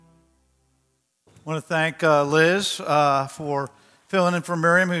I want to thank Liz for filling in for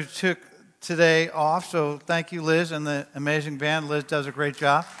Miriam, who took today off. So thank you, Liz, and the amazing band. Liz does a great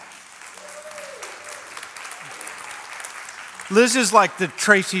job. Liz is like the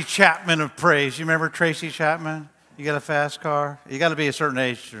Tracy Chapman of praise. You remember Tracy Chapman? You got a fast car? You got to be a certain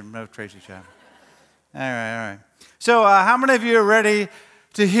age to know Tracy Chapman. All right. So how many of you are ready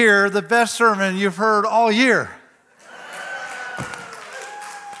to hear the best sermon you've heard all year?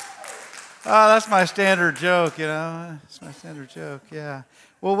 That's my standard joke, That's my standard joke, yeah.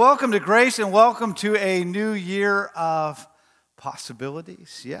 Well, welcome to Grace and welcome to a new year of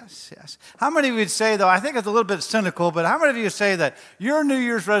possibilities. Yes. How many of you would say, though, I think it's a little bit cynical, but how many of you would say that your New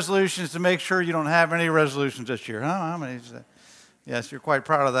Year's resolution is to make sure you don't have any resolutions this year? Huh? How many of you say? Yes, you're quite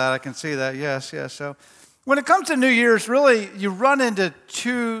proud of that. I can see that. Yes. So when it comes to New Year's, really, you run into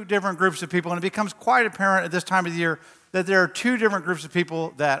two different groups of people, and it becomes quite apparent at this time of the year that there are two different groups of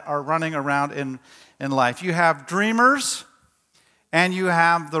people that are running around in life. You have dreamers and you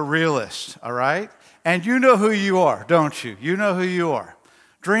have the realists, all right? And you know who you are, don't you? You know who you are.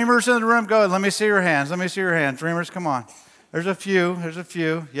 Dreamers in the room, go ahead. Let me see your hands. Dreamers, come on. There's a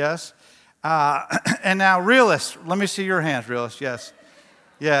few, yes. And now realists, let me see your hands, realists, yes.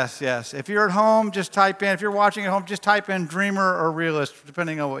 Yes. If you're at home, just type in. If you're watching at home, just type in dreamer or realist,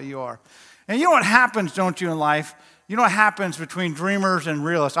 depending on what you are. And you know what happens, don't you, in life? You know what happens between dreamers and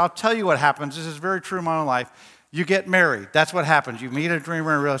realists? I'll tell you what happens. This is very true in my own life. You get married. That's what happens. You meet a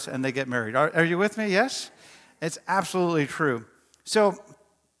dreamer and a realist, and they get married. Are you with me? Yes? It's absolutely true. So,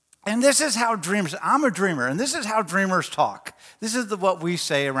 and this is how dreamers, I'm a dreamer, and this is how dreamers talk. This is what we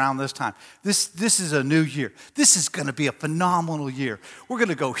say around this time. This is a new year. This is going to be a phenomenal year. We're going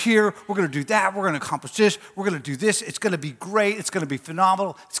to go here. We're going to do that. We're going to accomplish this. We're going to do this. It's going to be great. It's going to be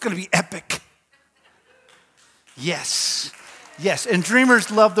phenomenal. It's going to be epic. Yes. And dreamers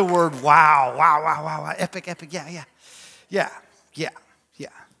love the word wow, epic, yeah.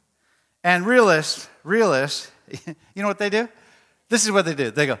 And realists, you know what they do? This is what they do.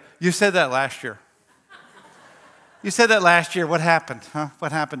 They go, you said that last year. What happened?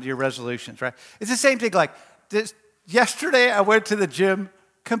 What happened to your resolutions, right? It's the same thing like this. Yesterday I went to the gym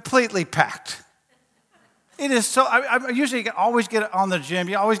completely packed. It is so, I usually always get on the gym.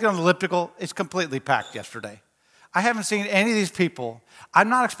 You always get on the elliptical. It's completely packed yesterday. I haven't seen any of these people. I'm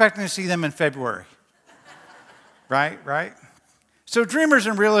not expecting to see them in February. Right? So dreamers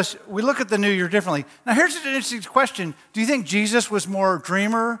and realists, we look at the new year differently. Now here's an interesting question. Do you think Jesus was more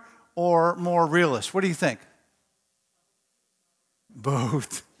dreamer or more realist? What do you think?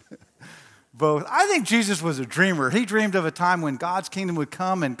 Both. I think Jesus was a dreamer. He dreamed of a time when God's kingdom would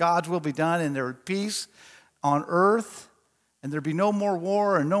come and God's will be done and there would be peace on earth and there'd be no more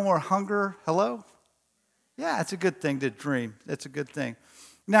war and no more hunger. Hello? Yeah, it's a good thing to dream. That's a good thing.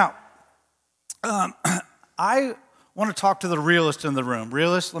 Now, I want to talk to the realist in the room.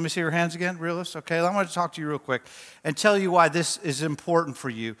 Realist, let me see your hands again. Realist, okay. I want to talk to you real quick and tell you why this is important for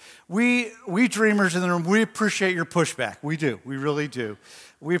you. We dreamers in the room, we appreciate your pushback. We do. We really do.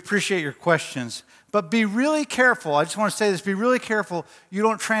 We appreciate your questions. But be really careful. I just want to say this. Be really careful you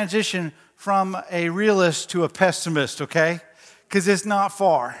don't transition from a realist to a pessimist, okay? Because it's not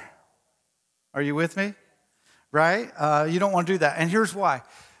far. Are you with me? Right? You don't want to do that. And here's why.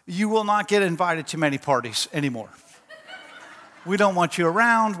 You will not get invited to many parties anymore. We don't want you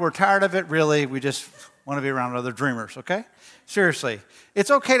around. We're tired of it, really. We just want to be around other dreamers, okay? Seriously. It's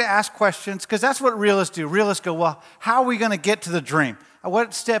okay to ask questions because that's what realists do. Realists go, well, how are we going to get to the dream?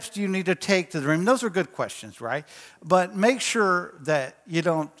 What steps do you need to take to the dream? Those are good questions, right? But make sure that you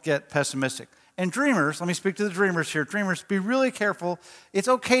don't get pessimistic. And dreamers, let me speak to the dreamers here. Dreamers, be really careful. It's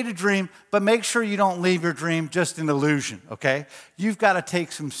okay to dream, but make sure you don't leave your dream just an illusion, okay? You've got to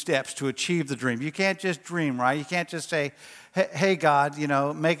take some steps to achieve the dream. You can't just dream, right? You can't just say, hey, God,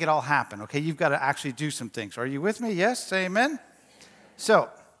 make it all happen, okay? You've got to actually do some things. Are you with me? Yes? Say amen? So,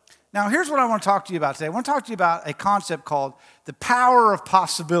 now here's what I want to talk to you about today. I want to talk to you about a concept called the power of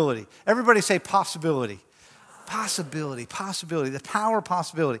possibility. Everybody say possibility. Possibility, the power of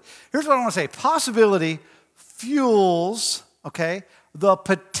possibility. Here's what I want to say. Possibility fuels, the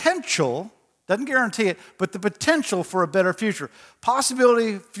potential, doesn't guarantee it, but the potential for a better future.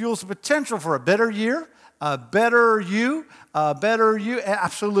 Possibility fuels the potential for a better year, a better you.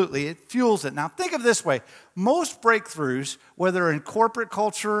 Absolutely, it fuels it. Now think of it this way. Most breakthroughs, whether in corporate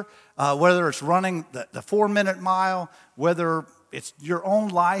culture, whether it's running the 4-minute mile, whether it's your own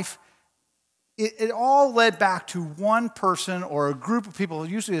life, it all led back to one person or a group of people,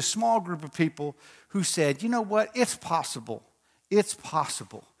 usually a small group of people, who said, you know what, it's possible. It's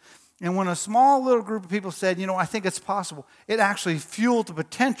possible. And when a small little group of people said, I think it's possible, it actually fueled the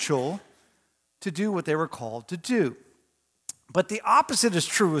potential to do what they were called to do. But the opposite is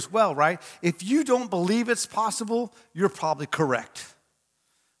true as well, right? If you don't believe it's possible, you're probably correct.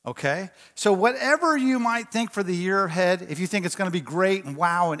 Okay? So whatever you might think for the year ahead, if you think it's going to be great and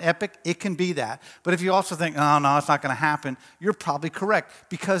wow and epic, it can be that. But if you also think, oh, no, it's not going to happen, you're probably correct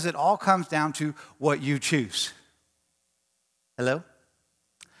because it all comes down to what you choose. Hello?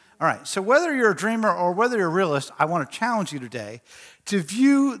 All right, so whether you're a dreamer or whether you're a realist, I want to challenge you today to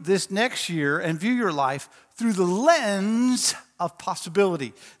view this next year and view your life through the lens of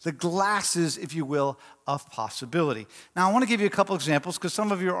possibility, the glasses, if you will, of possibility. Now, I want to give you a couple examples because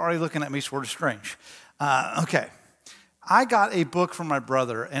some of you are already looking at me sort of strange. Okay, I got a book from my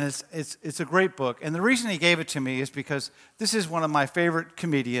brother, and it's a great book. And the reason he gave it to me is because this is one of my favorite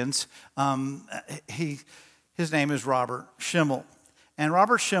comedians. His name is Robert Schimmel. And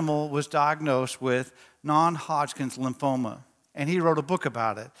Robert Schimmel was diagnosed with non-Hodgkin's lymphoma, and he wrote a book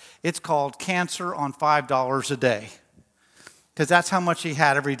about it. It's called Cancer on $5 a Day, because that's how much he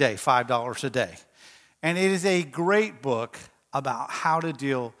had every day, $5 a day. And it is a great book about how to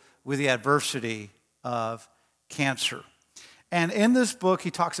deal with the adversity of cancer. And in this book,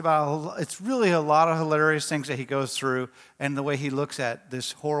 he talks about, it's really a lot of hilarious things that he goes through and the way he looks at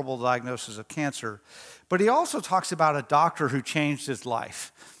this horrible diagnosis of cancer. But he also talks about a doctor who changed his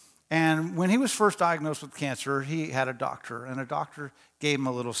life. And when he was first diagnosed with cancer, he had a doctor, and a doctor gave him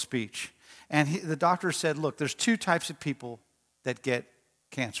a little speech. And the doctor said, look, there's two types of people that get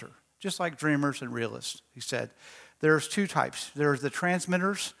cancer, just like dreamers and realists. He said, there's two types. There's the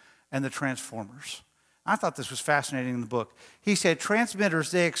transmitters and the transformers. I thought this was fascinating in the book. He said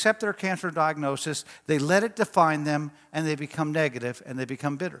transmitters, they accept their cancer diagnosis, they let it define them, and they become negative, and they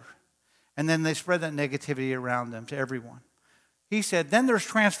become bitter. And then they spread that negativity around them to everyone. He said, then there's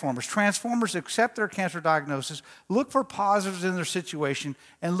transformers. Transformers accept their cancer diagnosis, look for positives in their situation,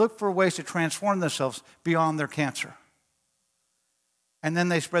 and look for ways to transform themselves beyond their cancer. And then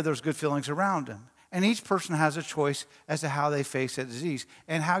they spread those good feelings around them. And each person has a choice as to how they face that disease.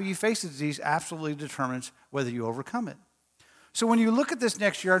 And how you face the disease absolutely determines whether you overcome it. So when you look at this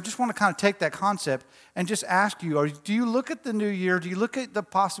next year, I just want to kind of take that concept and just ask you, do you look at the new year, do you look at the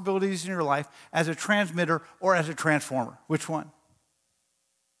possibilities in your life as a transmitter or as a transformer? Which one?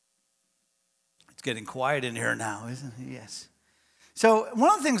 It's getting quiet in here now, isn't it? Yes. So one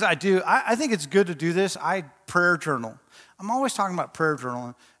of the things I do, I think it's good to do this, I prayer journal. I'm always talking about prayer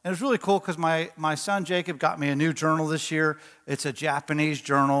journaling. And it's really cool because my son Jacob got me a new journal this year. It's a Japanese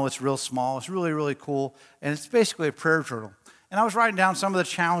journal. It's real small. It's really, really cool. And it's basically a prayer journal. And I was writing down some of the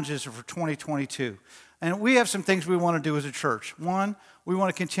challenges for 2022. And we have some things we want to do as a church. One, we want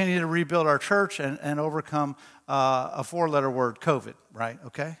to continue to rebuild our church and overcome a four-letter word, COVID, right?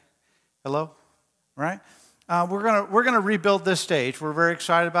 Okay? Hello? Right? We're gonna rebuild this stage. We're very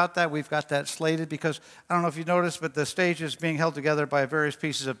excited about that. We've got that slated because, I don't know if you noticed, but the stage is being held together by various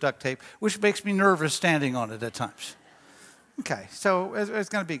pieces of duct tape, which makes me nervous standing on it at times. Okay, so it's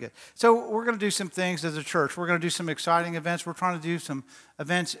going to be good. So we're going to do some things as a church. We're going to do some exciting events. We're trying to do some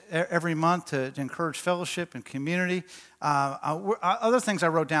events every month to encourage fellowship and community. Other things I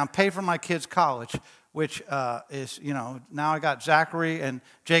wrote down, pay for my kids' college, which is, now I got Zachary, and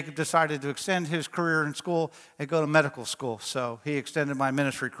Jacob decided to extend his career in school and go to medical school. So he extended my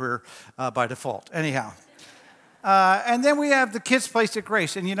ministry career by default. Anyhow. And then we have the Kids Place at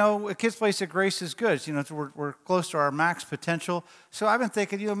Grace. And, Kids Place at Grace is good. We're close to our max potential. So I've been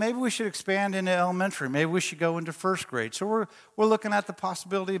thinking, maybe we should expand into elementary. Maybe we should go into first grade. So we're looking at the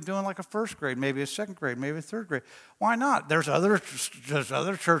possibility of doing like a first grade, maybe a second grade, maybe a third grade. Why not? There's other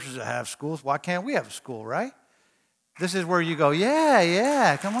churches that have schools. Why can't we have a school, right? This is where you go,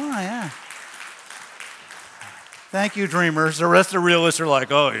 yeah, come on, yeah. Thank you, dreamers. The rest of the realists are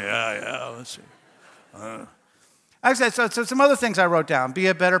like, oh, yeah, let's see. I said, so some other things I wrote down. Be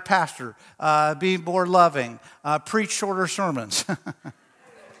a better pastor. Be more loving. Preach shorter sermons.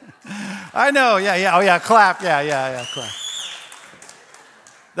 I know, yeah. Oh, yeah, clap. Yeah, clap.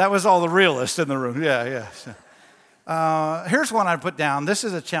 That was all the realists in the room. Yeah. Here's one I put down. This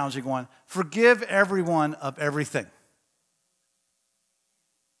is a challenging one. Forgive everyone of everything.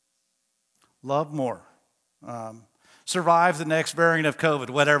 Love more. Survive the next variant of COVID,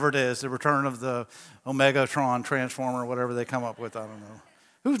 whatever it is, the return of the Omegatron transformer, whatever they come up with, I don't know.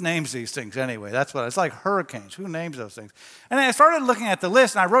 Who names these things anyway? That's what it's like, hurricanes. Who names those things? And then I started looking at the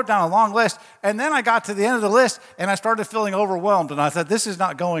list, and I wrote down a long list, and then I got to the end of the list, and I started feeling overwhelmed, and I thought, this is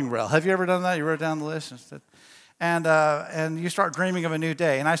not going well. Have you ever done that? You wrote down the list? And you start dreaming of a new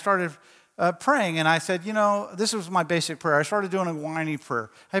day. And I started praying, and I said, this was my basic prayer. I started doing a whiny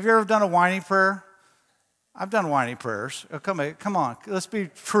prayer. Have you ever done a whiny prayer? I've done whiny prayers. Oh, come on, let's be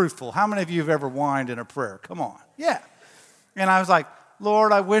truthful. How many of you have ever whined in a prayer? Come on. Yeah. And I was like,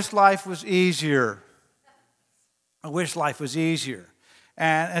 Lord, I wish life was easier. I wish life was easier.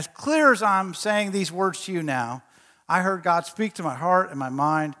 And as clear as I'm saying these words to you now, I heard God speak to my heart and my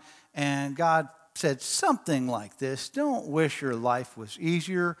mind, and God said something like this: don't wish your life was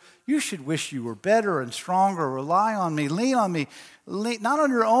easier. You should wish you were better and stronger. Rely on me, lean on me, not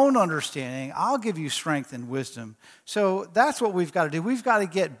on your own understanding. I'll give you strength and wisdom. So that's what we've got to do. We've got to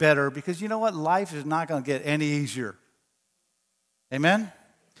get better, because you know what? Life is not going to get any easier. Amen?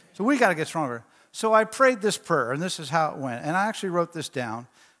 So we got to get stronger. So I prayed this prayer, and this is how it went. And I actually wrote this down.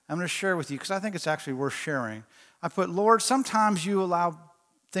 I'm going to share with you because I think it's actually worth sharing. I put, Lord, sometimes you allow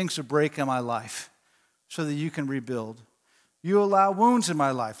things to break in my life so that you can rebuild. You allow wounds in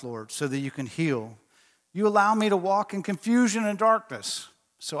my life, Lord, so that you can heal. You allow me to walk in confusion and darkness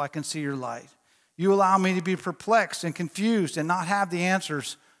so I can see your light. You allow me to be perplexed and confused and not have the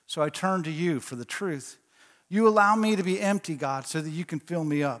answers, so I turn to you for the truth. You allow me to be empty, God, so that you can fill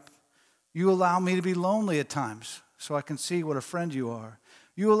me up. You allow me to be lonely at times so I can see what a friend you are.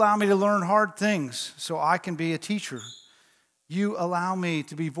 You allow me to learn hard things so I can be a teacher. You allow me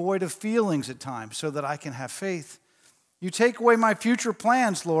to be void of feelings at times so that I can have faith. You take away my future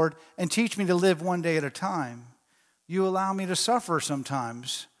plans, Lord, and teach me to live one day at a time. You allow me to suffer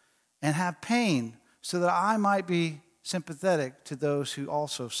sometimes and have pain so that I might be sympathetic to those who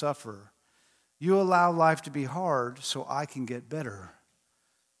also suffer. You allow life to be hard so I can get better.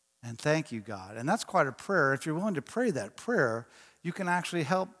 And thank you, God. And that's quite a prayer. If you're willing to pray that prayer, you can actually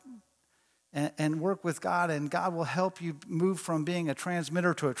help and work with God, and God will help you move from being a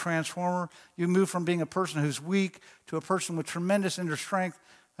transmitter to a transformer. You move from being a person who's weak to a person with tremendous inner strength,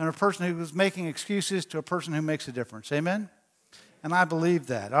 and a person who's making excuses to a person who makes a difference. Amen? And I believe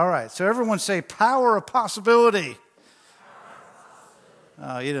that. All right, so everyone say, power of possibility.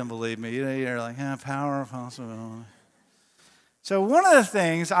 Oh, you didn't believe me. You're like, power of possibility. So one of the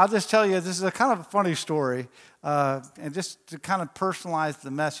things, I'll just tell you, this is a kind of a funny story, and just to kind of personalize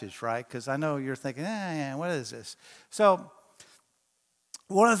the message, right? Because I know you're thinking, what is this? So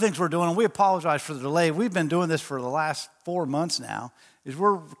one of the things we're doing, and we apologize for the delay, we've been doing this for the last 4 months now, is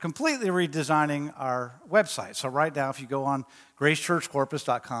we're completely redesigning our website. So right now, if you go on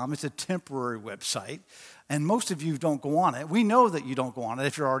gracechurchcorpus.com, it's a temporary website, and most of you don't go on it. We know that you don't go on it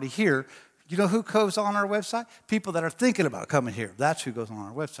if you're already here. You know who goes on our website? People that are thinking about coming here. That's who goes on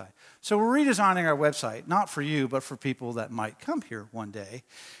our website. So we're redesigning our website, not for you, but for people that might come here one day.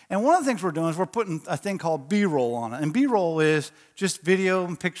 And one of the things we're doing is we're putting a thing called B-roll on it. And B-roll is just video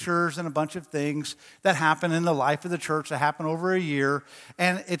and pictures and a bunch of things that happen in the life of the church that happen over a year.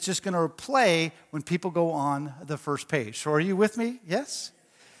 And it's just going to play when people go on the first page. So are you with me? Yes?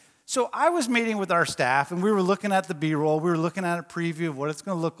 So I was meeting with our staff, and we were looking at the B-roll. We were looking at a preview of what it's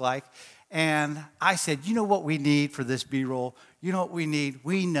going to look like. And I said, you know what we need for this B-roll? You know what we need?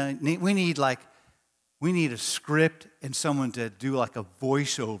 We need a script and someone to do like a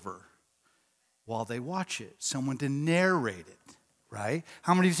voiceover while they watch it. Someone to narrate it, right?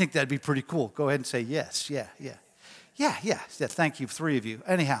 How many of you think that'd be pretty cool? Go ahead and say yes. Yeah. Thank you, 3 of you.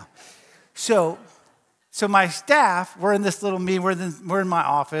 Anyhow, so my staff, we're in this little meeting. We're in my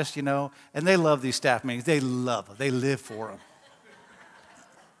office, and they love these staff meetings. They love them. They live for them.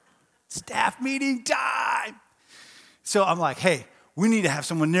 Staff meeting time. So I'm like, hey, we need to have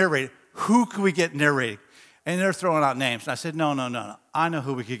someone narrate it. Who can we get narrating? And they're throwing out names. And I said, no. I know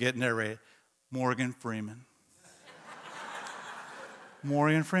who we could get narrated. Morgan Freeman.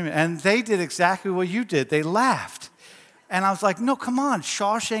 Morgan Freeman. And they did exactly what you did. They laughed. And I was like, no, come on.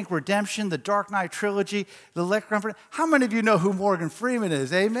 Shawshank Redemption, the Dark Knight trilogy, the Electron. How many of you know who Morgan Freeman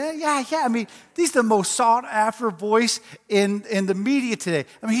is? Amen? Yeah. I mean, he's the most sought-after voice in the media today.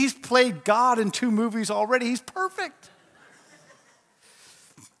 I mean, he's played God in 2 movies already. He's perfect.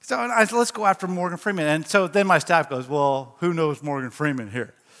 So I said, let's go after Morgan Freeman. And so then my staff goes, well, who knows Morgan Freeman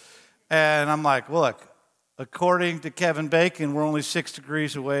here? And I'm like, well, look, according to Kevin Bacon, we're only 6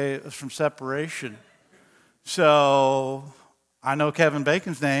 degrees away from separation. So I know Kevin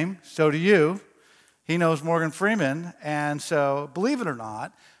Bacon's name, so do you. He knows Morgan Freeman. And so, believe it or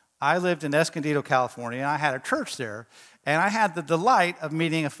not, I lived in Escondido, California, and I had a church there. And I had the delight of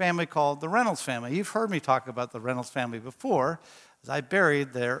meeting a family called the Reynolds family. You've heard me talk about the Reynolds family before, as I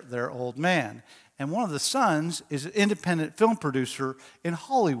buried their old man. And one of the sons is an independent film producer in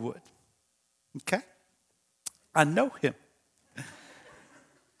Hollywood. Okay? I know him.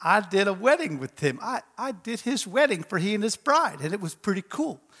 I did a wedding with him. I did his wedding for he and his bride, and it was pretty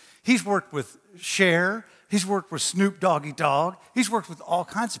cool. He's worked with Cher. He's worked with Snoop Doggy Dogg. He's worked with all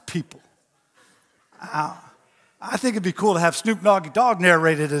kinds of people. I think it'd be cool to have Snoop Dogg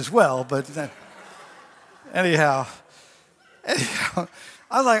narrated as well, but anyhow, I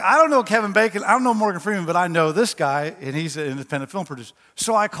was like, I don't know Kevin Bacon, I don't know Morgan Freeman, but I know this guy, and he's an independent film producer.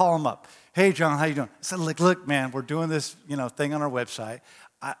 So I call him up. Hey, John, how you doing? I said, look, man, we're doing this, thing on our website.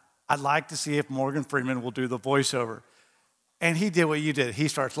 I'd like to see if Morgan Freeman will do the voiceover. And he did what you did. He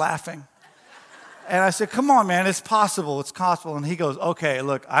starts laughing. And I said, come on, man, it's possible. It's possible. And he goes, okay,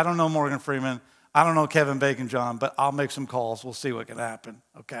 look, I don't know Morgan Freeman. I don't know Kevin Bacon, John, but I'll make some calls. We'll see what can happen.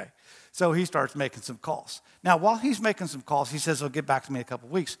 Okay. So he starts making some calls. Now, while he's making some calls, he says he'll get back to me in a couple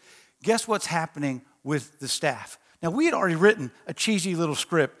of weeks. Guess what's happening with the staff? Now, we had already written a cheesy little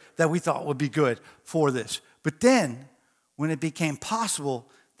script that we thought would be good for this. But then, when it became possible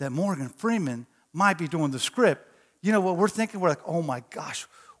that Morgan Freeman might be doing the script, you know what we're thinking? We're like, oh my gosh,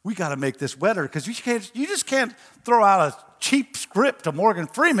 we got to make this better, because you just can't throw out a cheap script to Morgan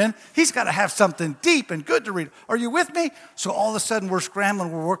Freeman. He's got to have something deep and good to read. Are you with me? So all of a sudden we're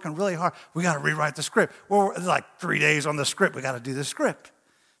scrambling. We're working really hard. We got to rewrite the script. We're like 3 days on the script. We got to do the script.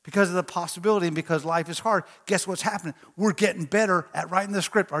 Because of the possibility and because life is hard, guess what's happening? We're getting better at writing the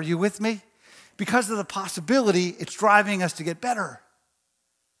script. Are you with me? Because of the possibility, it's driving us to get better.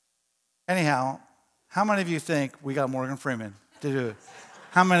 Anyhow, how many of you think we got Morgan Freeman to do it?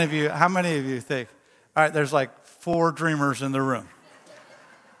 How many of you think? All right, there's like 4 dreamers in the room.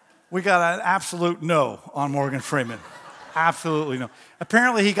 We got an absolute no on Morgan Freeman. Absolutely no.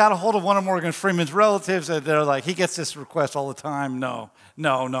 Apparently, he got a hold of one of Morgan Freeman's relatives, and they're like, he gets this request all the time. No.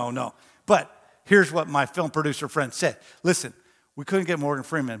 But here's what my film producer friend said. Listen, we couldn't get Morgan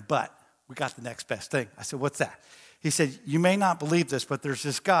Freeman, but we got the next best thing. I said, what's that? He said, you may not believe this, but there's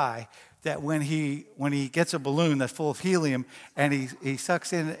this guy that when he gets a balloon that's full of helium and he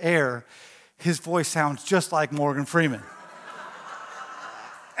sucks in air, his voice sounds just like Morgan Freeman.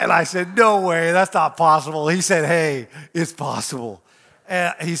 And I said, no way, that's not possible. He said, hey, it's possible.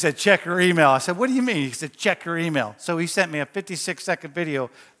 And he said, check your email. I said, what do you mean? He said, check your email. So he sent me a 56-second video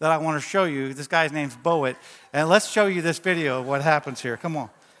that I want to show you. This guy's name's Boet. And let's show you this video of what happens here. Come on.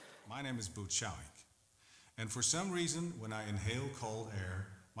 My name is Buchowik. And for some reason, when I inhale cold air,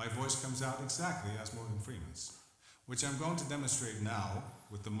 my voice comes out exactly as Morgan Freeman's, which I'm going to demonstrate now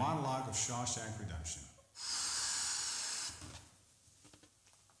with the monologue of Shawshank Redemption.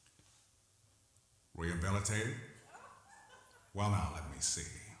 Rehabilitated? Well, now, let me see.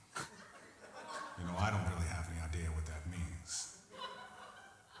 I don't really have any idea what that means.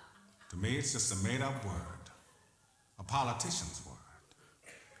 To me, it's just a made-up word, a politician's word,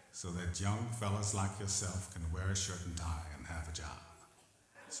 so that young fellas like yourself can wear a shirt and tie and have a job.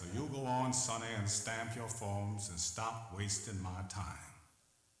 So you go on, Sonny, and stamp your forms and stop wasting my time.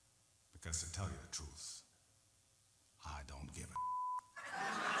 Because to tell you the truth, I don't give it.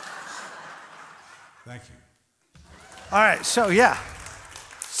 Thank you. All right, so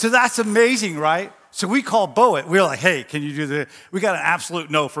that's amazing, right? So we called Boet. We were like, hey, can you do the? We got an absolute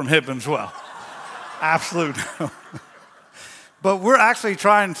no from him as well. Absolute no. But we're actually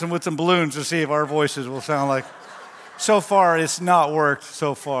trying with some balloons to see if our voices will sound like. So far, it's not worked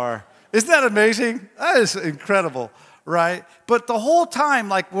so far. Isn't that amazing? That is incredible, right? But the whole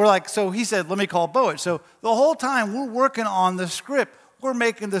time, so he said, let me call Boet. So the whole time, we're working on the script. We're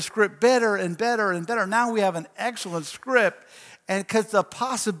making the script better and better and better. Now we have an excellent script, and because the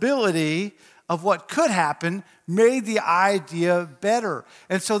possibility of what could happen made the idea better.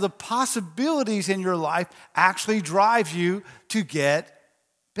 And so the possibilities in your life actually drive you to get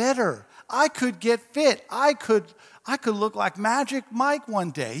better. I could get fit. I could look like Magic Mike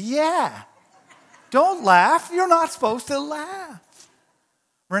one day. Yeah. Don't laugh. You're not supposed to laugh.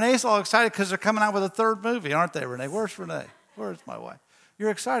 Renee's all excited because they're coming out with a 3rd movie, aren't they, Renee? Where's Renee? Where's my wife? You're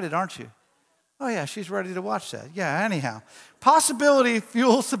excited, aren't you? Oh, yeah, she's ready to watch that. Yeah, anyhow. Possibility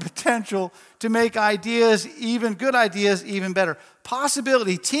fuels the potential to make good ideas, even better.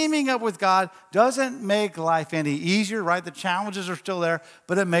 Possibility, teaming up with God, doesn't make life any easier, right? The challenges are still there,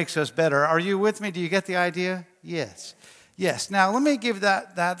 but it makes us better. Are you with me? Do you get the idea? Yes. Now, let me give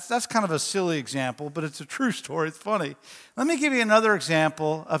that's kind of a silly example, but it's a true story. It's funny. Let me give you another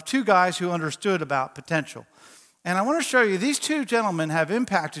example of 2 guys who understood about potential. And I want to show you, these 2 gentlemen have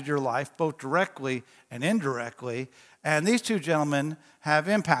impacted your life both directly and indirectly. And these 2 gentlemen have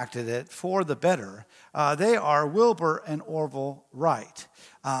impacted it for the better. They are Wilbur and Orville Wright.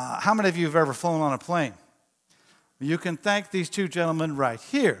 How many of you have ever flown on a plane? You can thank these 2 gentlemen right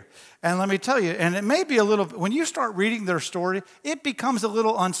here. And let me tell you, and it may be when you start reading their story, it becomes a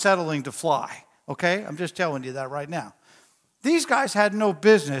little unsettling to fly. Okay? I'm just telling you that right now. These guys had no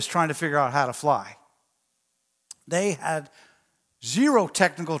business trying to figure out how to fly. They had 0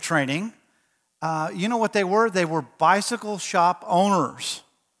 technical training. You know what they were? They were bicycle shop owners,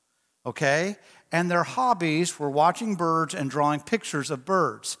 okay? And their hobbies were watching birds and drawing pictures of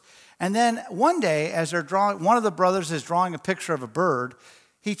birds. And then one day, as they're drawing, one of the brothers is drawing a picture of a bird.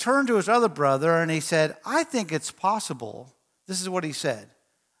 He turned to his other brother and he said, I think it's possible, this is what he said,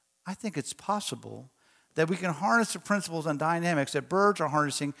 I think it's possible that we can harness the principles and dynamics that birds are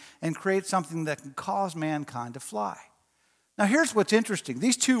harnessing and create something that can cause mankind to fly. Now here's what's interesting.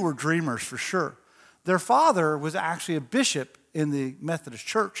 These two were dreamers for sure. Their father was actually a bishop in the Methodist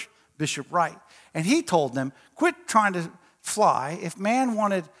Church, Bishop Wright. And he told them, quit trying to fly. If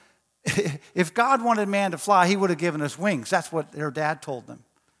God wanted man to fly, he would have given us wings. That's what their dad told them.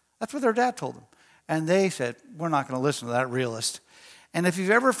 That's what their dad told them. And they said, we're not going to listen to that realist. And if you've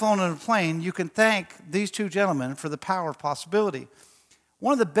ever flown in a plane, you can thank these two gentlemen for the power of possibility.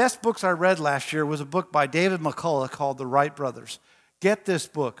 One of the best books I read last year was a book by David McCullough called The Wright Brothers. Get this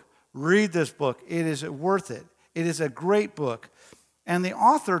book. Read this book. It is worth it. It is a great book. And the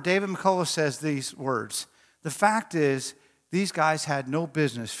author, David McCullough, says these words. The fact is, these guys had no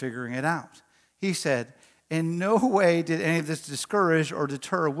business figuring it out. He said, in no way did any of this discourage or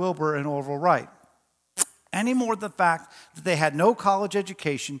deter Wilbur and Orville Wright. Any more than the fact that they had no college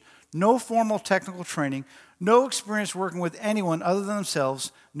education, no formal technical training, no experience working with anyone other than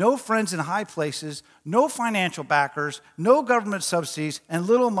themselves, no friends in high places, no financial backers, no government subsidies, and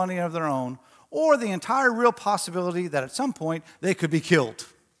little money of their own, or the entire real possibility that at some point they could be killed.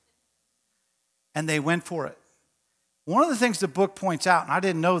 And they went for it. One of the things the book points out, and I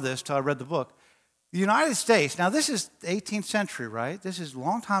didn't know this till I read the book, the United States, now this is the 18th century, right? This is a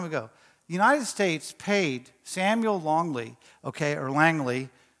long time ago. The United States paid Samuel Langley, or Langley,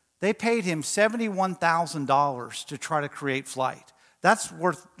 they paid him $71,000 to try to create flight. That's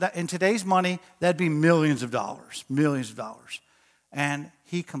worth, in today's money, that'd be millions of dollars. And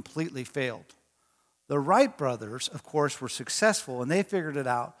he completely failed. The Wright brothers, of course, were successful, and they figured it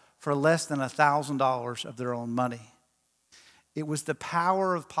out for less than $1,000 of their own money. It was the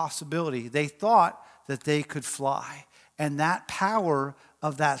power of possibility. They thought that they could fly. And that power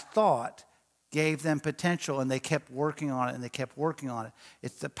of that thought gave them potential, and they kept working on it,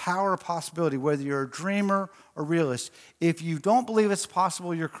 It's the power of possibility, whether you're a dreamer or realist. If you don't believe it's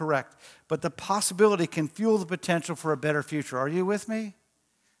possible, you're correct. But the possibility can fuel the potential for a better future. Are you with me?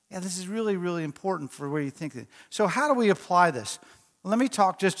 Yeah, this is really, really important for where you think. So how do we apply this? Let me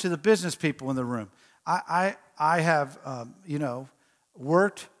talk just to the business people in the room. I have,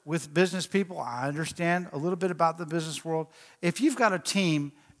 worked with business people. I understand a little bit about the business world. If you've got a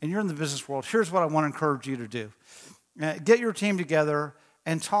team and you're in the business world, here's what I want to encourage you to do. Get your team together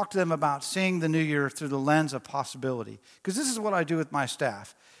and talk to them about seeing the new year through the lens of possibility. Because this is what I do with my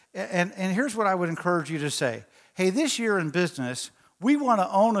staff. And here's what I would encourage you to say. Hey, this year in business, we want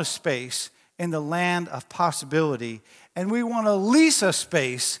to own a space in the land of possibility, and we want to lease a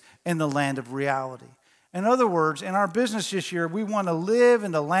space in the land of reality. In other words, in our business this year, we want to live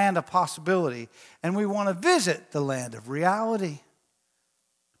in the land of possibility, and we want to visit the land of reality.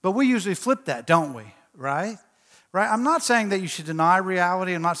 But we usually flip that, don't we? Right? I'm not saying that you should deny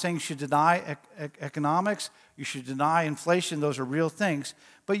reality. I'm not saying you should deny economics. You should deny inflation. Those are real things.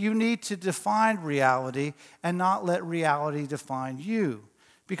 But you need to define reality and not let reality define you.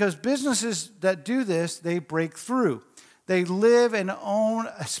 Because businesses that do this, they break through. They live and own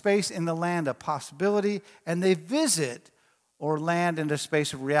a space in the land of possibility, and they visit or land in the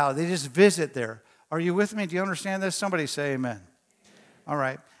space of reality. They just visit there. Are you with me? Do you understand this? Somebody say amen. All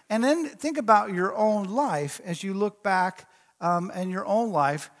right. And then think about your own life as you look back in your own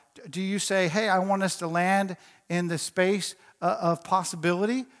life. Do you say, hey, I want us to land in the space of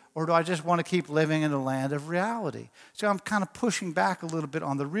possibility, or do I just want to keep living in the land of reality? So I'm kind of pushing back a little bit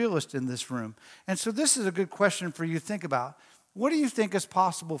on the realist in this room. And so this is a good question for you to think about. What do you think is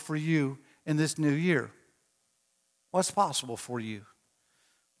possible for you in this new year? What's possible for you?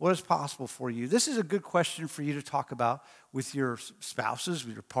 What is possible for you? This is a good question for you to talk about with your spouses,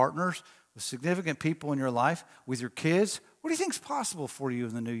 with your partners, with significant people in your life, with your kids. What do you think is possible for you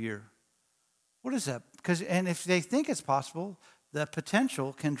in the new year? What is that? And if they think it's possible, the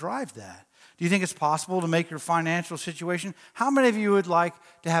potential can drive that. Do you think it's possible to make your financial situation? How many of you would like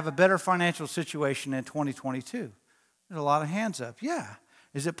to have a better financial situation in 2022? There's a lot of hands up. Yeah.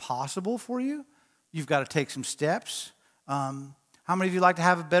 Is it possible for you? You've got to take some steps. How many of you like to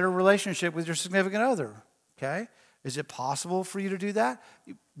have a better relationship with your significant other? Okay. Is it possible for you to do that?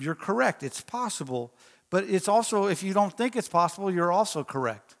 You're correct. It's possible. But it's also, if you don't think it's possible, you're also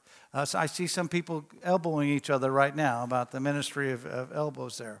correct. So I see some people elbowing each other right now about the ministry of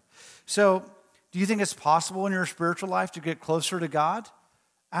elbows there. So do you think it's possible in your spiritual life to get closer to God?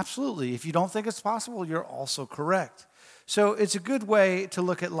 Absolutely. If you don't think it's possible, you're also correct. So it's a good way to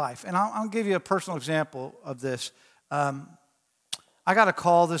look at life. And I'll give you a personal example of this. I got a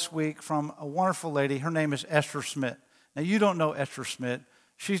call this week from a wonderful lady. Her name is Esther Smith. Now, you don't know Esther Smith.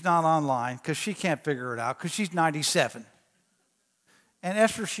 She's not online because she can't figure it out because she's 97. And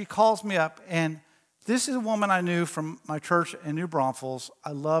Esther, she calls me up, and this is a woman I knew from my church in New Braunfels.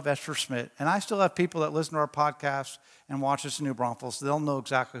 I love Esther Smith. And I still have people that listen to our podcast and watch us in New Braunfels. They'll know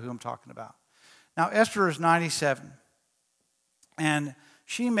exactly who I'm talking about. Now, Esther is 97, and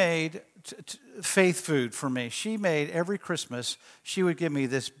she made faith food for me. She made every Christmas, she would give me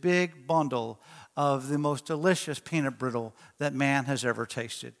this big bundle of the most delicious peanut brittle that man has ever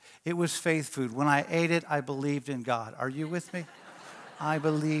tasted. It was faith food. When I ate it, I believed in God. Are you with me? I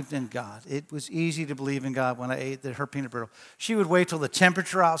believed in God. It was easy to believe in God when I ate her peanut brittle. She would wait till the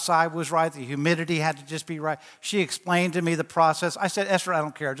temperature outside was right. The humidity had to just be right. She explained to me the process. I said, Esther, I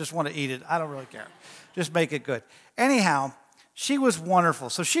don't care. I just want to eat it. I don't really care. Just make it good. Anyhow, she was wonderful.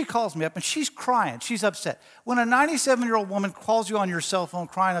 So she calls me up, and she's crying. She's upset. When a 97-year-old woman calls you on your cell phone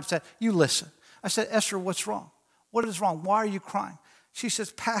crying upset, you listen. I said, Esther, what's wrong? What is wrong? Why are you crying? She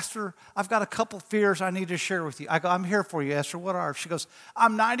says, Pastor, I've got a couple fears I need to share with you. I go, I'm here for you, Esther. What are? She goes,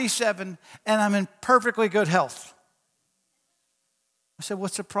 I'm 97, and I'm in perfectly good health. I said,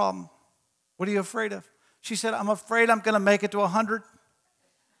 what's the problem? What are you afraid of? She said, I'm afraid I'm going to make it to 100.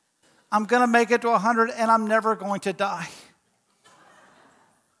 I'm going to make it to 100, and I'm never going to die.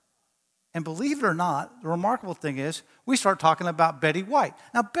 And believe it or not, the remarkable thing is, we start talking about Betty White.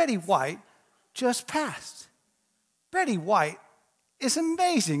 Now, Betty White just passed. Betty White is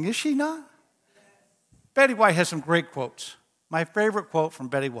amazing, is she not? Betty White has some great quotes. My favorite quote from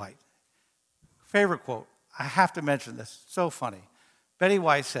Betty White. Favorite quote. I have to mention this. So funny. Betty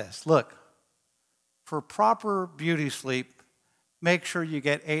White says, look, for proper beauty sleep, make sure you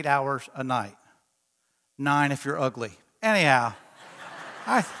get 8 hours a night. 9 if you're ugly. Anyhow,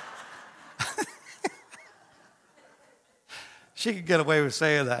 she could get away with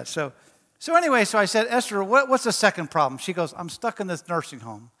saying that. So anyway, I said, Esther, what's the second problem? She goes, I'm stuck in this nursing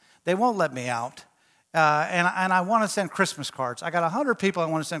home. They won't let me out. And I want to send Christmas cards. I got 100 people I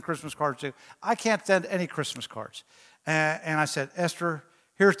want to send Christmas cards to. I can't send any Christmas cards. And I said, Esther,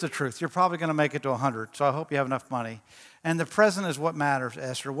 here's the truth. You're probably going to make it to 100, so I hope you have enough money. And the present is what matters,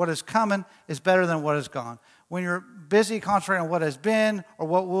 Esther. What is coming is better than what is gone. When you're busy concentrating on what has been or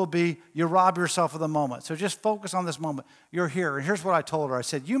what will be, you rob yourself of the moment. So just focus on this moment. You're here. And here's what I told her. I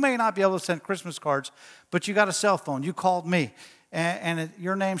said, you may not be able to send Christmas cards, but you got a cell phone. You called me, and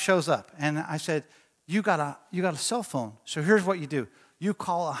your name shows up. And I said, you got a cell phone. So here's what you do. You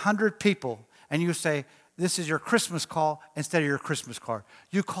call 100 people, and you say, this is your Christmas call instead of your Christmas card.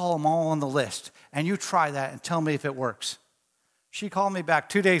 You call them all on the list, and you try that and tell me if it works. She called me back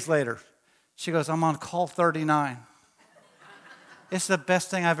 2 days later. She goes, I'm on call 39. It's the best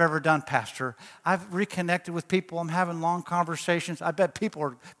thing I've ever done, Pastor. I've reconnected with people. I'm having long conversations. I bet people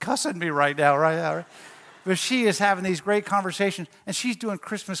are cussing me right now, right? But she is having these great conversations, and she's doing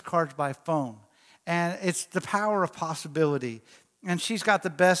Christmas cards by phone. And it's the power of possibility. And she's got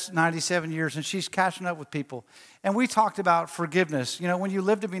the best 97 years, and she's catching up with people. And we talked about forgiveness. You know, when you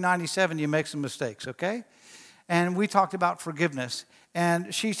live to be 97, you make some mistakes, okay? And we talked about forgiveness.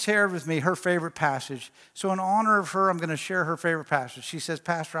 And she shared with me her favorite passage. So in honor of her, I'm going to share her favorite passage. She says,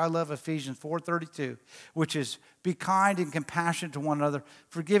 Pastor, I love Ephesians 4:32, which is, be kind and compassionate to one another,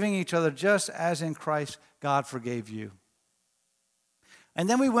 forgiving each other just as in Christ God forgave you. And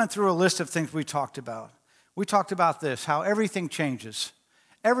then we went through a list of things we talked about. We talked about this, how everything changes.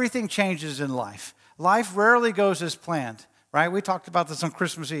 Everything changes in life. Life rarely goes as planned, right? We talked about this on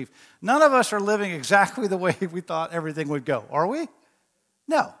Christmas Eve. None of us are living exactly the way we thought everything would go, are we?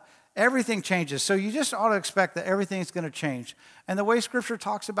 No. Everything changes. So you just ought to expect that everything's going to change. And the way Scripture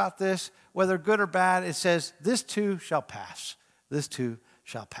talks about this, whether good or bad, it says, this too shall pass. This too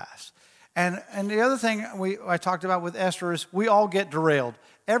shall pass. And the other thing I talked about with Esther is we all get derailed.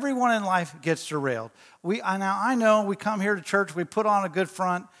 Everyone in life gets derailed. Now I know we come here to church, we put on a good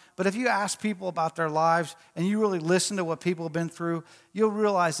front, but if you ask people about their lives and you really listen to what people have been through, you'll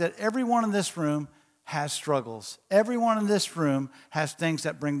realize that everyone in this room has struggles. Everyone in this room has things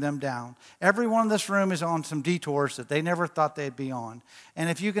that bring them down. Everyone in this room is on some detours that they never thought they'd be on. And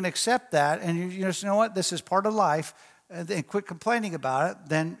if you can accept that and you just know what, this is part of life, and quit complaining about it,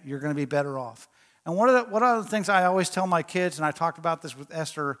 then you're going to be better off. And one of the things I always tell my kids, and I talked about this with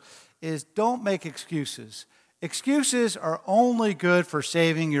Esther, is don't make excuses. Excuses are only good for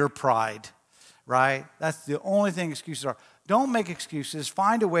saving your pride, right? That's the only thing excuses are. Don't make excuses.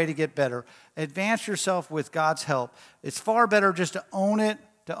 Find a way to get better. Advance yourself with God's help. It's far better just to own it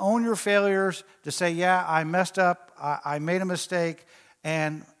to own your failures, to say, yeah, I messed up, I made a mistake,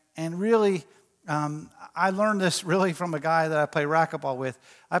 and really, I learned this really from a guy that I play racquetball with.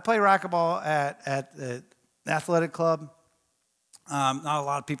 I play racquetball at the athletic club. Not a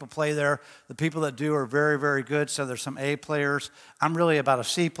lot of people play there. The people that do are very, very good, so there's some A players. I'm really about a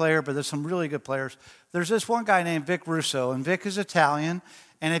C player, but there's some really good players. There's this one guy named Vic Russo, and Vic is Italian,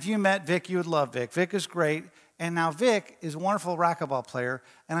 and if you met Vic, you would love Vic. Vic is great, and now Vic is a wonderful racquetball player,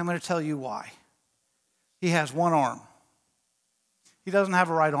 and I'm going to tell you why. He has one arm. He doesn't have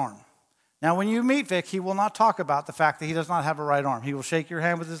a right arm. Now, when you meet Vic, he will not talk about the fact that he does not have a right arm. He will shake your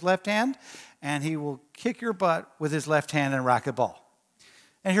hand with his left hand, and he will kick your butt with his left hand in racquetball.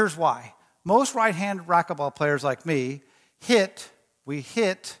 And here's why. Most right-handed racquetball players like me we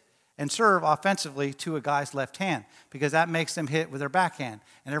hit and serve offensively to a guy's left hand because that makes them hit with their backhand.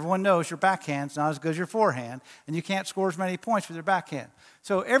 And everyone knows your backhand's not as good as your forehand, and you can't score as many points with your backhand.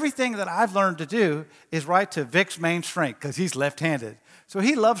 So everything that I've learned to do is right to Vic's main strength because he's left-handed. So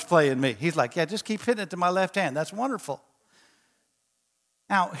he loves playing me. He's like, yeah, just keep hitting it to my left hand. That's wonderful.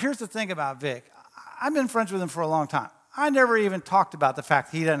 Now, here's the thing about Vic. I've been friends with him for a long time. I never even talked about the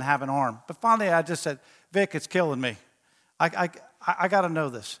fact he doesn't have an arm. But finally, I just said, Vic, it's killing me. I got to know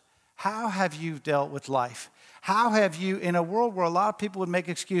this. How have you dealt with life? How have you, in a world where a lot of people would make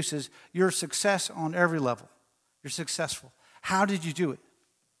excuses, you're a success on every level. You're successful. How did you do it?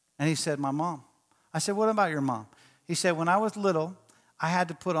 And he said, my mom. I said, what about your mom? He said, when I was little, I had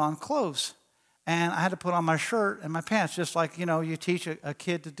to put on clothes. And I had to put on my shirt and my pants, just like, you teach a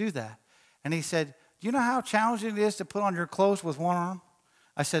kid to do that. And he said, do you know how challenging it is to put on your clothes with one arm?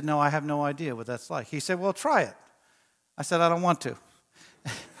 I said, no, I have no idea what that's like. He said, well, try it. I said, I don't want to.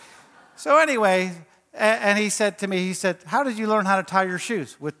 So anyway, and he said to me, how did you learn how to tie your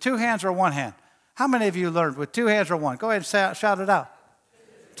shoes? With two hands or one hand? How many of you learned with two hands or one? Go ahead and shout it out.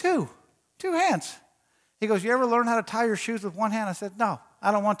 Two hands. He goes, you ever learn how to tie your shoes with one hand? I said, no,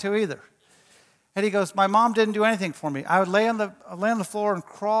 I don't want to either. And he goes, my mom didn't do anything for me. I would lay on the floor and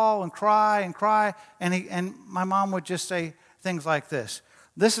crawl and cry and cry, and my mom would just say things like this.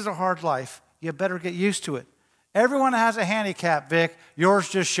 This is a hard life. You better get used to it. Everyone has a handicap, Vic. Yours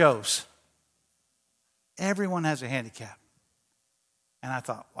just shows. Everyone has a handicap. And I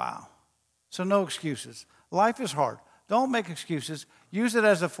thought, wow. So no excuses. Life is hard. Don't make excuses. Use it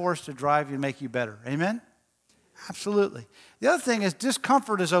as a force to drive you and make you better. Amen? Absolutely. The other thing is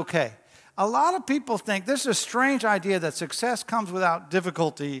discomfort is okay. A lot of people think this is a strange idea that success comes without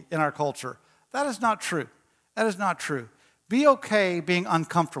difficulty in our culture. That is not true. That is not true. Be okay being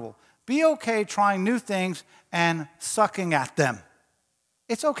uncomfortable. Be okay trying new things and sucking at them.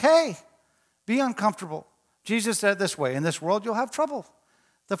 It's okay. Be uncomfortable. Jesus said it this way, in this world you'll have trouble.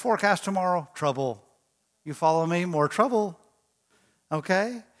 The forecast tomorrow, trouble. You follow me? More trouble.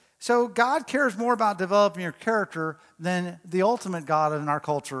 Okay? So God cares more about developing your character than the ultimate God in our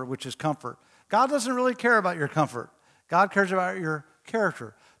culture, which is comfort. God doesn't really care about your comfort. God cares about your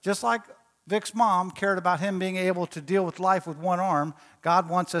character. Just like Vic's mom cared about him being able to deal with life with one arm, God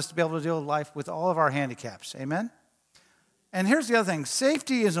wants us to be able to deal with life with all of our handicaps. Amen? And here's the other thing.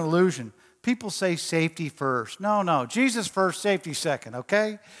 Safety is an illusion. People say safety first. No. Jesus first, safety second,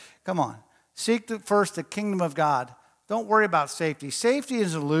 okay? Come on. Seek first the kingdom of God. Don't worry about safety. Safety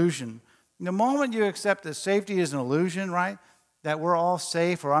is an illusion. The moment you accept that safety is an illusion, right, that we're all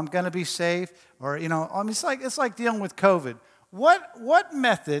safe or I'm going to be safe or, it's like dealing with COVID. What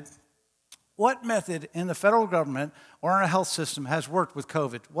method in the federal government or in our health system has worked with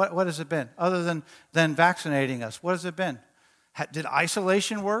COVID? What has it been other than vaccinating us? What has it been? Did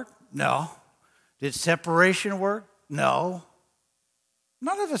isolation work? No. Did separation work? No.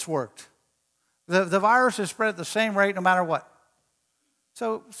 None of it's worked. The virus is spread at the same rate no matter what.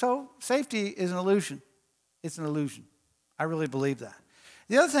 So safety is an illusion. It's an illusion. I really believe that.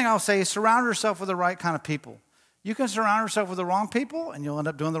 The other thing I'll say is surround yourself with the right kind of people. You can surround yourself with the wrong people and you'll end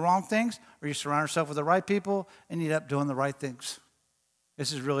up doing the wrong things, or you surround yourself with the right people and you end up doing the right things.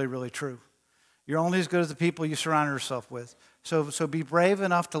 This is really, really true. You're only as good as the people you surround yourself with. So be brave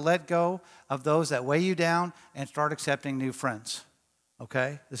enough to let go of those that weigh you down and start accepting new friends.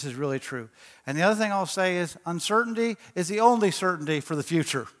 Okay? This is really true. And the other thing I'll say is uncertainty is the only certainty for the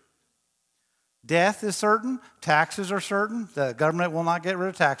future. Death is certain. Taxes are certain. The government will not get rid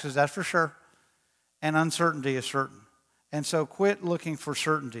of taxes, that's for sure. And uncertainty is certain. And so quit looking for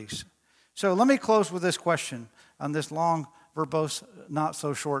certainties. So let me close with this question on this long, verbose, not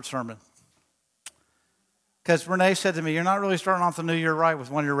so short sermon. Because Renee said to me, you're not really starting off the new year right with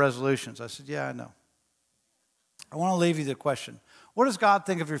one of your resolutions. I said, yeah, I know. I want to leave you the question. What does God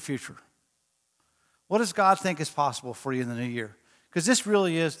think of your future? What does God think is possible for you in the new year? Because this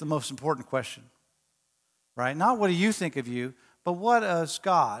really is the most important question, right? Not what do you think of you, but what does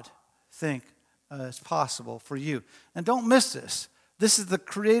God think is possible for you? And don't miss this. This is the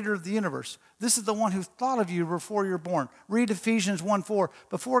creator of the universe. This is the one who thought of you before you were born. Read Ephesians 1:4.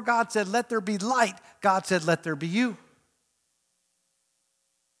 Before God said, let there be light, God said, let there be you.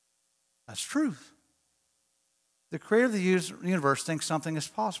 That's truth. The creator of the universe thinks something is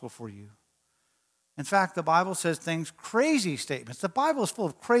possible for you. In fact, the Bible says things, crazy statements. The Bible is full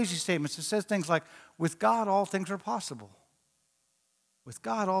of crazy statements. It says things like, with God, all things are possible. With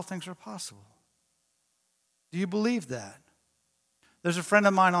God, all things are possible. Do you believe that? There's a friend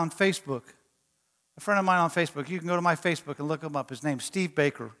of mine on Facebook. You can go to my Facebook and look him up. His name's Steve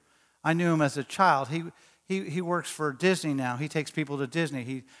Baker. I knew him as a child. He works for Disney now. He takes people to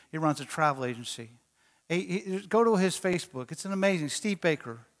Disney. He runs a travel agency. Go to his Facebook. It's an amazing. Steve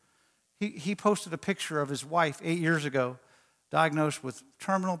Baker. He posted a picture of his wife 8 years ago, diagnosed with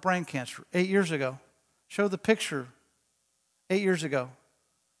terminal brain cancer 8 years ago. Show the picture 8 years ago.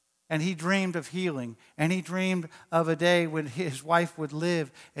 And he dreamed of healing. And he dreamed of a day when his wife would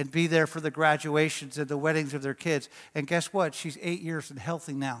live and be there for the graduations and the weddings of their kids. And guess what? She's 8 years and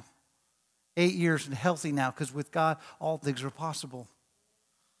healthy now. 8 years and healthy now, because with God, all things are possible.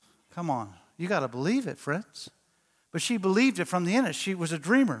 Come on. You got to believe it, friends. But she believed it from the end. She was a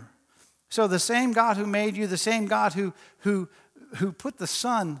dreamer. So the same God who made you, the same God who put the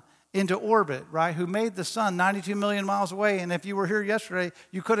sun into orbit, right? Who made the sun 92 million miles away. And if you were here yesterday,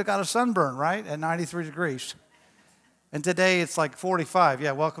 you could have got a sunburn, right? At 93 degrees. And today it's like 45.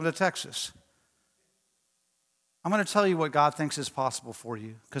 Yeah, welcome to Texas. I'm going to tell you what God thinks is possible for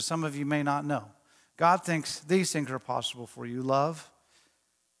you, because some of you may not know. God thinks these things are possible for you: love,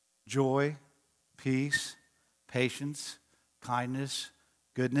 joy, peace, patience, kindness,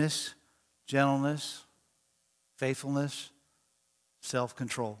 goodness, gentleness, faithfulness,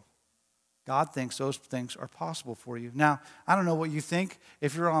 self-control. God thinks those things are possible for you. Now, I don't know what you think.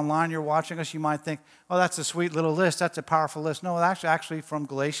 If you're online, you're watching us, you might think, oh, that's a sweet little list. That's a powerful list. No, that's actually from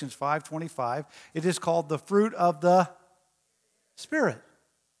Galatians 5:25. It is called the fruit of the Spirit.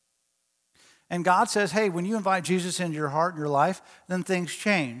 And God says, hey, when you invite Jesus into your heart and your life, then things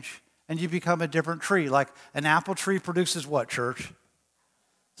change and you become a different tree. Like an apple tree produces what, church?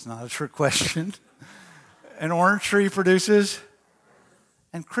 It's not a trick question. An orange tree produces...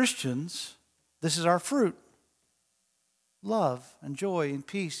 And Christians, this is our fruit: love and joy and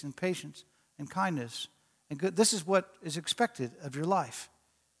peace and patience and kindness and good. This is what is expected of your life.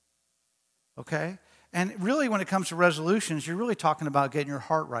 Okay? And really, when it comes to resolutions, you're really talking about getting your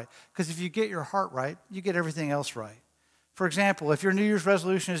heart right. Because if you get your heart right, you get everything else right. For example, if your New Year's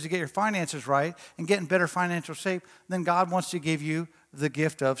resolution is to get your finances right and get in better financial shape, then God wants to give you the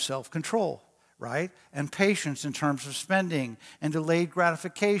gift of self-control. Right? And patience in terms of spending and delayed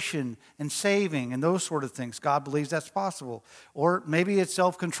gratification and saving and those sort of things. God believes that's possible. Or maybe it's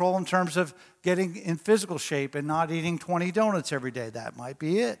self-control in terms of getting in physical shape and not eating 20 donuts every day. That might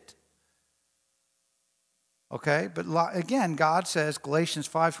be it. Okay? But again, God says, Galatians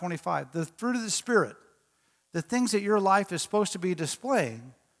 5:25, the fruit of the Spirit, the things that your life is supposed to be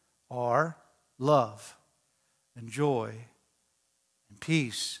displaying are love and joy and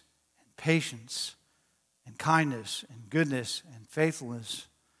peace, patience and kindness and goodness and faithfulness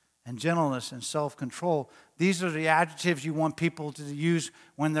and gentleness and self-control. These are the adjectives you want people to use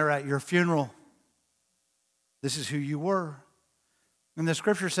when they're at your funeral. This is who you were. And the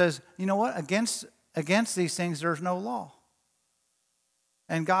scripture says, you know what? Against these things there's no law.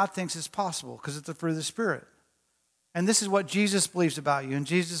 And God thinks it's possible because it's the fruit of the Spirit. And this is what Jesus believes about you and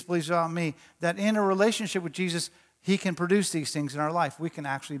Jesus believes about me, that in a relationship with Jesus, He can produce these things in our life. We can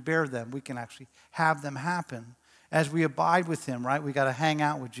actually bear them. We can actually have them happen as we abide with Him, right? We got to hang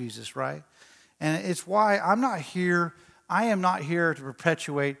out with Jesus, right? And it's why I am not here to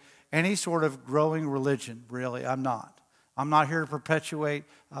perpetuate any sort of growing religion, really. I'm not. I'm not here to perpetuate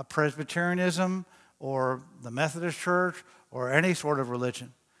Presbyterianism or the Methodist Church or any sort of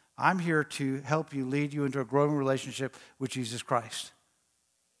religion. I'm here to help you, lead you into a growing relationship with Jesus Christ.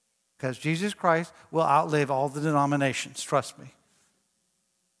 Because Jesus Christ will outlive all the denominations, trust me.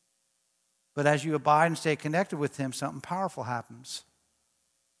 But as you abide and stay connected with Him, something powerful happens.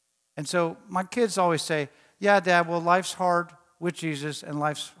 And so my kids always say, yeah, Dad, well, life's hard with Jesus and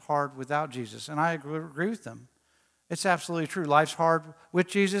life's hard without Jesus. And I agree with them. It's absolutely true. Life's hard with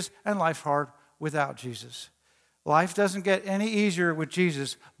Jesus and life's hard without Jesus. Life doesn't get any easier with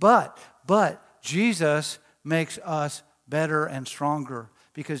Jesus, but Jesus makes us better and stronger.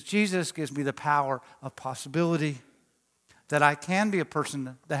 Because Jesus gives me the power of possibility. that I can be a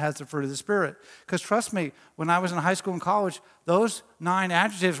person that has the fruit of the Spirit. Because trust me, when I was in high school and college, those 9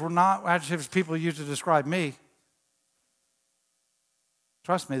 adjectives were not adjectives people used to describe me.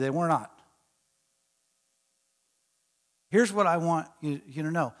 Trust me, they were not. Here's what I want you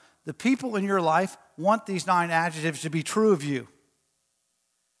to know. The people in your life want these 9 adjectives to be true of you.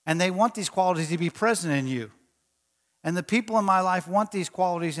 And they want these qualities to be present in you. And the people in my life want these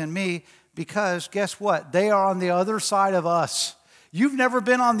qualities in me because guess what? They are on the other side of us. You've never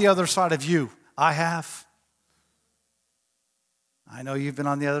been on the other side of you. I have. I know you've been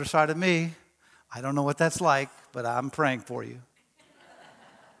on the other side of me. I don't know what that's like, but I'm praying for you.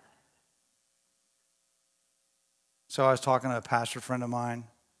 So I was talking to a pastor friend of mine,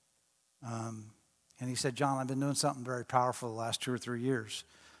 and he said, John, I've been doing something very powerful the last 2 or 3 years.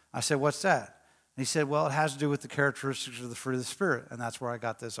 I said, what's that? And he said, well, it has to do with the characteristics of the fruit of the Spirit. And that's where I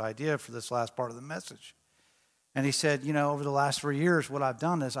got this idea for this last part of the message. And he said, over the last 3 years, what I've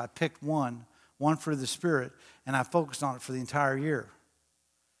done is I picked one fruit of the Spirit, and I focused on it for the entire year.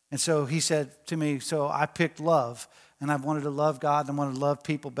 And so he said to me, so I picked love, and I wanted to love God, and I wanted to love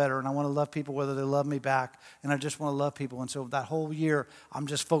people better, and I want to love people whether they love me back, and I just want to love people. And so that whole year, I'm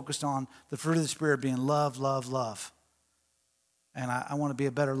just focused on the fruit of the Spirit being love, love, love. And I want to be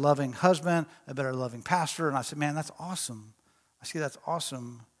a better loving husband, a better loving pastor. And I said, man, that's awesome. I see that's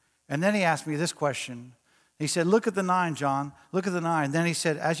awesome. And then he asked me this question. He said, look at the 9, John. Look at the 9. Then he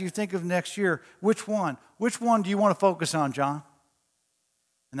said, as you think of next year, which one? Which one do you want to focus on, John?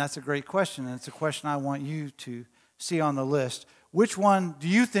 And that's a great question. And it's a question I want you to see on the list. Which one do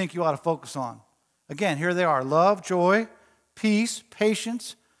you think you ought to focus on? Again, here they are. Love, joy, peace,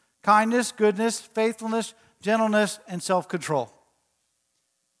 patience, kindness, goodness, faithfulness, gentleness, and self-control.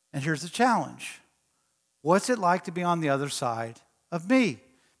 And here's the challenge. What's it like to be on the other side of me?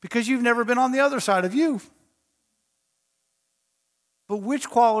 Because you've never been on the other side of you. But which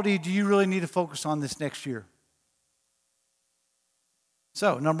quality do you really need to focus on this next year?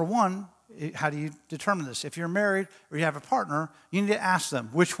 So, number 1, how do you determine this? If you're married or you have a partner, you need to ask them,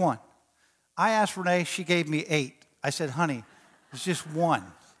 which one? I asked Renee, she gave me 8. I said, honey, it's just 1.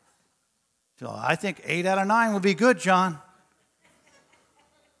 So I think 8 out of 9 would be good, John.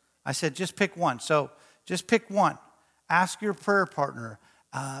 I said, just pick one. So just pick one. Ask your prayer partner.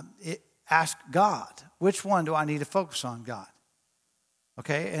 Ask God, which one do I need to focus on, God?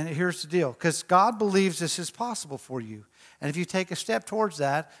 Okay, and here's the deal. Because God believes this is possible for you. And if you take a step towards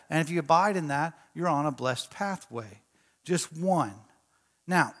that, and if you abide in that, you're on a blessed pathway. Just one.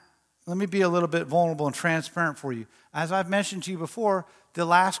 Now, let me be a little bit vulnerable and transparent for you. As I've mentioned to you before, the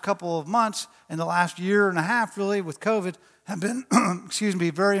last couple of months and the last year and a half, really, with COVID, have been,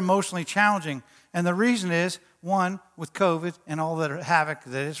 very emotionally challenging. And the reason is, one, with COVID and all that havoc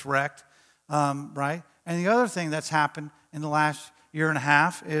that it's wrecked, right? And the other thing that's happened in the last year and a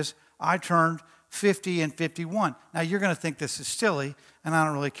half is I turned 50 and 51. Now, you're going to think this is silly, and I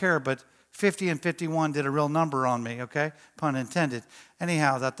don't really care, but 50 and 51 did a real number on me, okay? Pun intended.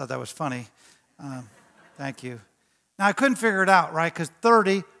 Anyhow, I thought that was funny. Thank you. Now, I couldn't figure it out, right? Because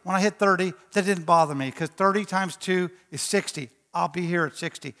 30, when I hit 30, that didn't bother me because 30 times 2 is 60. I'll be here at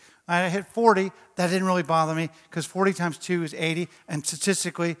 60. When I hit 40, that didn't really bother me because 40 times 2 is 80, and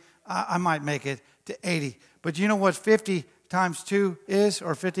statistically, I might make it to 80. But you know what 50 times 2 is,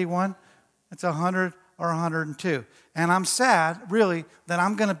 or 51? It's 100 or 102. And I'm sad, really, that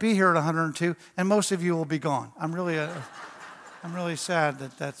I'm going to be here at 102, and most of you will be gone. I'm really sad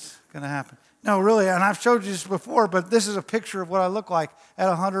that that's going to happen. No, really, and I've showed you this before, but this is a picture of what I look like at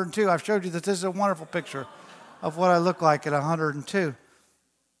 102. I've showed you that this is a wonderful picture of what I look like at 102.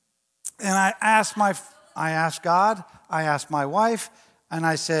 And I asked God, I asked my wife, and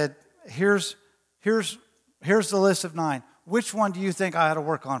I said, here's the list of 9. Which one do you think I ought to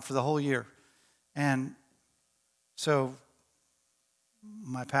work on for the whole year? And so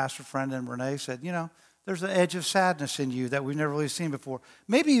my pastor friend and Renee said, there's an edge of sadness in you that we've never really seen before.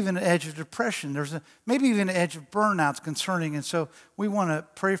 Maybe even an edge of depression. Maybe even an edge of burnouts concerning. And so we want to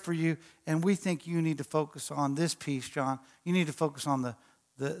pray for you, and we think you need to focus on this piece, John. You need to focus on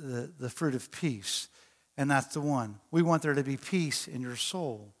the fruit of peace, and that's the one. We want there to be peace in your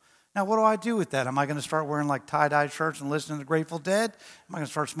soul. Now, what do I do with that? Am I going to start wearing like tie-dye shirts and listening to Grateful Dead? Am I going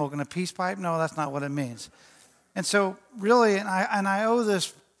to start smoking a peace pipe? No, that's not what it means. And so really, I owe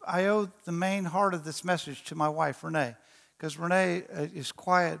the main heart of this message to my wife, Renee, because Renee is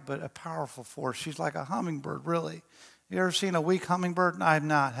quiet but a powerful force. She's like a hummingbird, really. You ever seen a weak hummingbird? I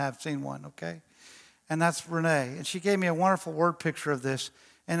have seen one, okay? And that's Renee. And she gave me a wonderful word picture of this.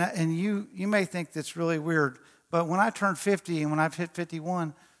 And you may think that's really weird, but when I turned 50 and when I've hit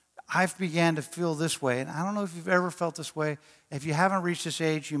 51, I've began to feel this way. And I don't know if you've ever felt this way. If you haven't reached this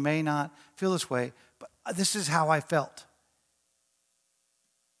age, you may not feel this way. But this is how I felt.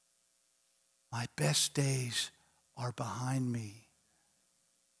 My best days are behind me.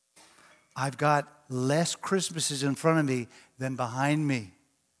 I've got less Christmases in front of me than behind me.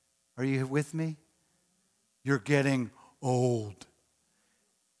 Are you with me? You're getting old.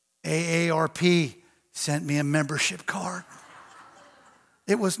 AARP sent me a membership card.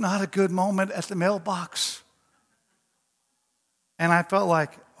 It was not a good moment at the mailbox. And I felt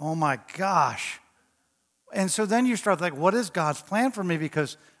like, oh my gosh. And so then you start like, what is God's plan for me?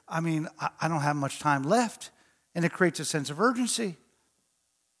 Because, I don't have much time left. And it creates a sense of urgency.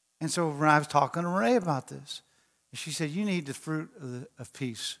 And so when I was talking to Renee about this, she said, you need the fruit of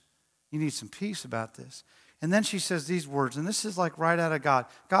peace. You need some peace about this. And then she says these words, and this is like right out of God.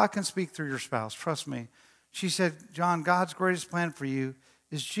 God can speak through your spouse, trust me. She said, John, God's greatest plan for you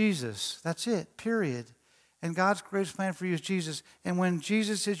is Jesus. That's it, period. And God's greatest plan for you is Jesus. And when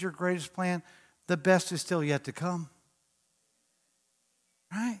Jesus is your greatest plan, the best is still yet to come.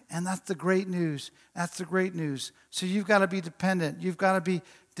 Right? And that's the great news. That's the great news. So you've got to be dependent. You've got to be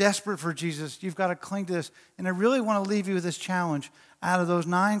desperate for Jesus. You've got to cling to this. And I really want to leave you with this challenge. Out of those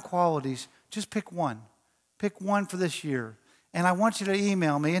 9 qualities, just pick one. Pick one for this year. And I want you to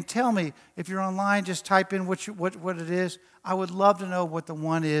email me and tell me, if you're online, just type in what it is. I would love to know what the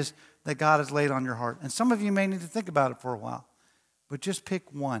one is that God has laid on your heart. And some of you may need to think about it for a while. But just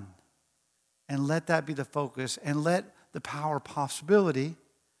pick one. And let that be the focus. And let the power of possibility,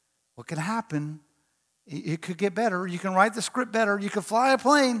 what can happen, it could get better. You can write the script better. You can fly a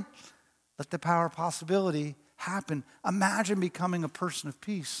plane. Let the power of possibility happen. Imagine becoming a person of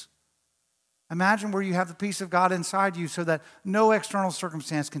peace. Imagine where you have the peace of God inside you so that no external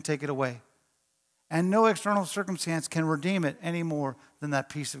circumstance can take it away. And no external circumstance can redeem it any more than that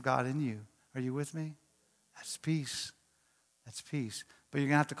peace of God in you. Are you with me? That's peace. That's peace. But you're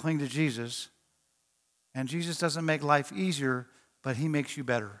going to have to cling to Jesus. And Jesus doesn't make life easier, but he makes you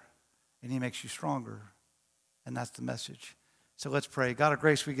better. And he makes you stronger. And that's the message. So let's pray. God of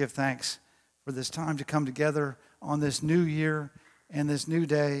grace, we give thanks for this time to come together on this new year and this new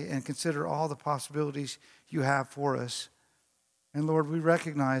day and consider all the possibilities you have for us. And Lord, we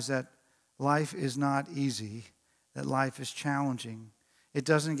recognize that life is not easy, that life is challenging. It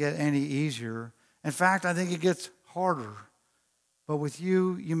doesn't get any easier. In fact, I think it gets harder. But with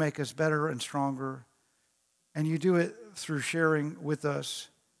you, you make us better and stronger. And you do it through sharing with us.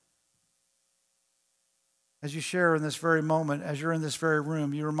 As you share in this very moment, as you're in this very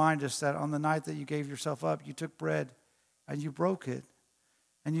room, you remind us that on the night that you gave yourself up, you took bread and you broke it.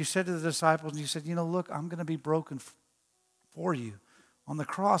 And you said to the disciples, and you said, look, I'm going to be broken for you. On the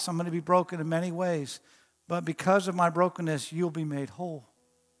cross, I'm going to be broken in many ways. But because of my brokenness, you'll be made whole.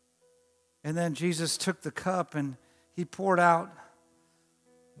 And then Jesus took the cup and he poured out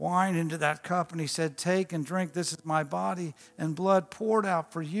wine into that cup. And he said, take and drink. This is my body and blood poured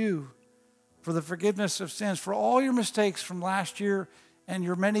out for you, for the forgiveness of sins, for all your mistakes from last year and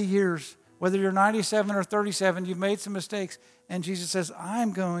your many years. Whether you're 97 or 37, you've made some mistakes. And Jesus says,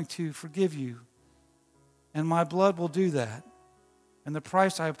 I'm going to forgive you. And my blood will do that. And the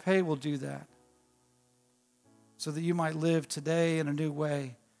price I pay will do that. So that you might live today in a new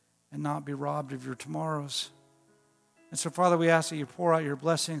way and not be robbed of your tomorrows. And so, Father, we ask that you pour out your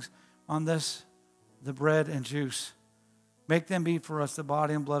blessings on this, the bread and juice. Make them be for us the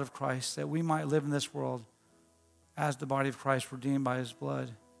body and blood of Christ, that we might live in this world as the body of Christ, redeemed by his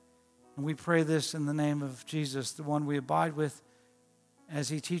blood. And we pray this in the name of Jesus, the one we abide with, as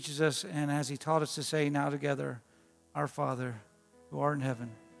he teaches us and as he taught us to say now together, our Father, who art in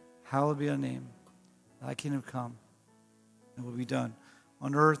heaven, hallowed be thy name. Thy kingdom come, and will be done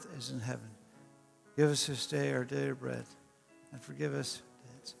on earth as in heaven. Give us this day our daily bread, and forgive us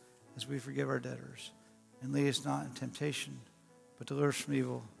debts as we forgive our debtors. And lead us not in temptation, but deliver us from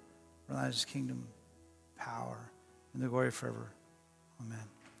evil. For thine is the kingdom, power, and the glory forever. Amen.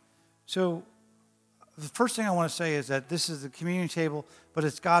 So the first thing I want to say is that this is the communion table, but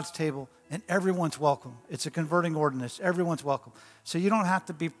it's God's table, and everyone's welcome. It's a converting ordinance. Everyone's welcome. So you don't have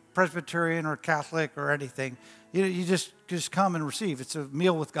to be Presbyterian or Catholic or anything. You just come and receive. It's a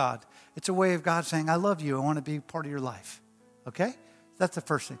meal with God. It's a way of God saying, I love you. I want to be part of your life. Okay? That's the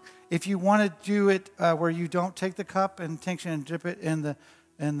first thing. If you want to do it where you don't take the cup and tinction and dip it in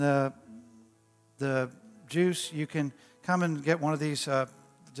the juice, you can come and get one of these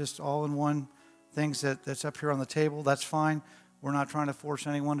just all-in-one things that's up here on the table. That's fine. We're not trying to force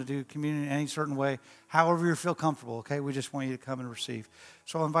anyone to do communion in any certain way. However you feel comfortable, okay? We just want you to come and receive.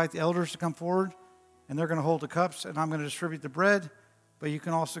 So I'll invite the elders to come forward, and they're going to hold the cups, and I'm going to distribute the bread, but you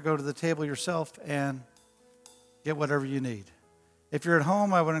can also go to the table yourself and get whatever you need. If you're at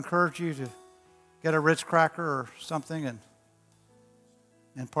home, I would encourage you to get a Ritz cracker or something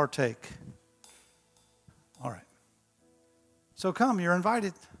and partake. All right. So come, you're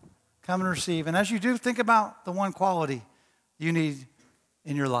invited. Come and receive. And as you do, think about the one quality you need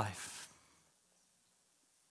in your life.